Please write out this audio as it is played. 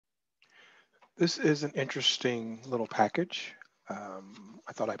This is an interesting little package.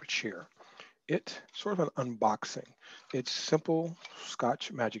 I thought I would share it. Sort of an unboxing. It's simple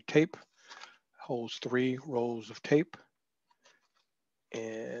Scotch magic tape, holds 3 rolls of tape,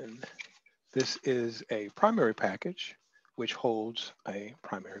 and this is a primary package, which holds a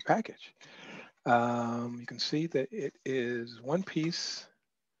primary package. You can see that it is one piece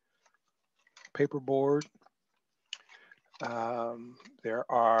paperboard.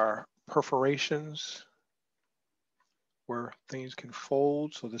 There are perforations where things can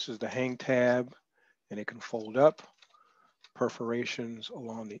fold. So this is the hang tab and it can fold up. Perforations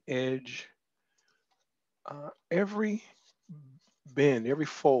along the edge. Every bend, every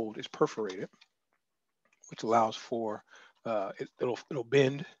fold is perforated, which allows for it'll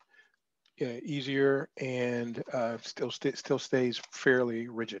bend easier and still stays fairly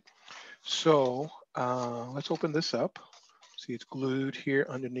rigid. So let's open this up. See, it's glued here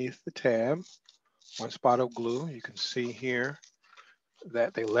underneath the tab. One spot of glue. You can see here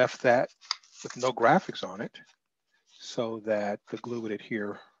that they left that with no graphics on it so that the glue would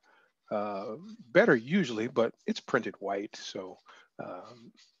adhere better usually, but it's printed white. So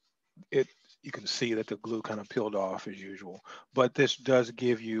um, it you can see that the glue kind of peeled off as usual. But this does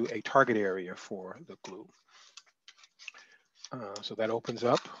give you a target area for the glue. So that opens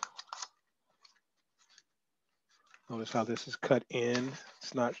up. Notice how this is cut in.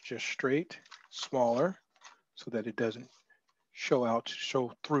 It's not just straight, smaller, so that it doesn't show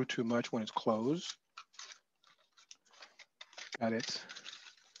through too much when it's closed. Got its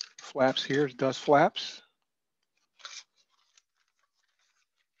flaps here, dust flaps.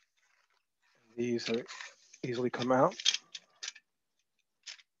 These are easily come out.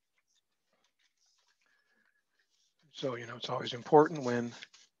 So, it's always important when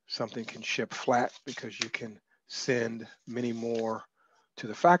something can ship flat because you can send many more to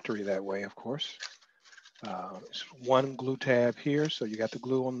the factory that way, of course. It's one glue tab here, so you got the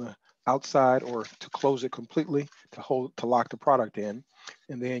glue on the outside or to close it completely to lock the product in,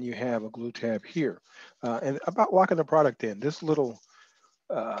 and then you have a glue tab here. And about locking the product in, this little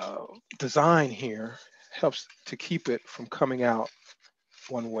design here helps to keep it from coming out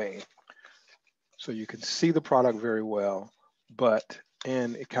one way. So you can see the product very well,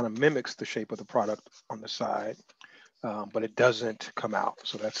 and it kind of mimics the shape of the product on the side, but it doesn't come out.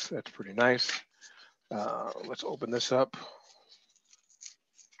 So that's pretty nice. Let's open this up.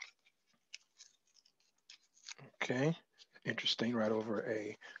 Okay, interesting, right over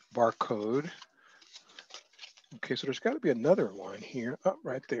a barcode. Okay, so there's got to be another one here, up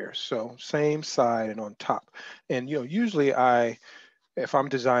right there. So same side and on top. And usually if I'm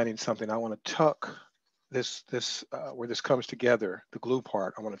designing something, I want to tuck this where this comes together, the glue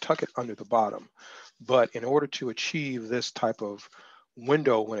part, I want to tuck it under the bottom. But in order to achieve this type of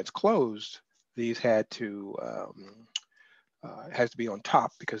window when it's closed, these it has to be on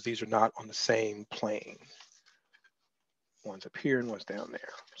top because these are not on the same plane. One's up here and one's down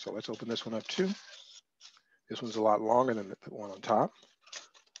there. So let's open this one up too. This one's a lot longer than the one on top.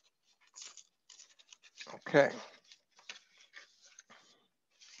 Okay.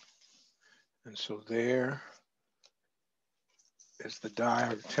 And so there is the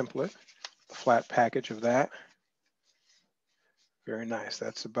die or the template, the flat package of that. Very nice.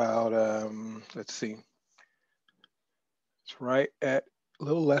 That's about, let's see. It's right at a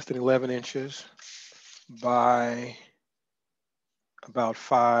little less than 11 inches by about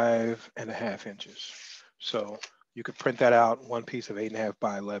 5.5 inches. So you could print that out, one piece of 8.5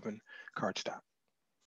 by 11 cardstock.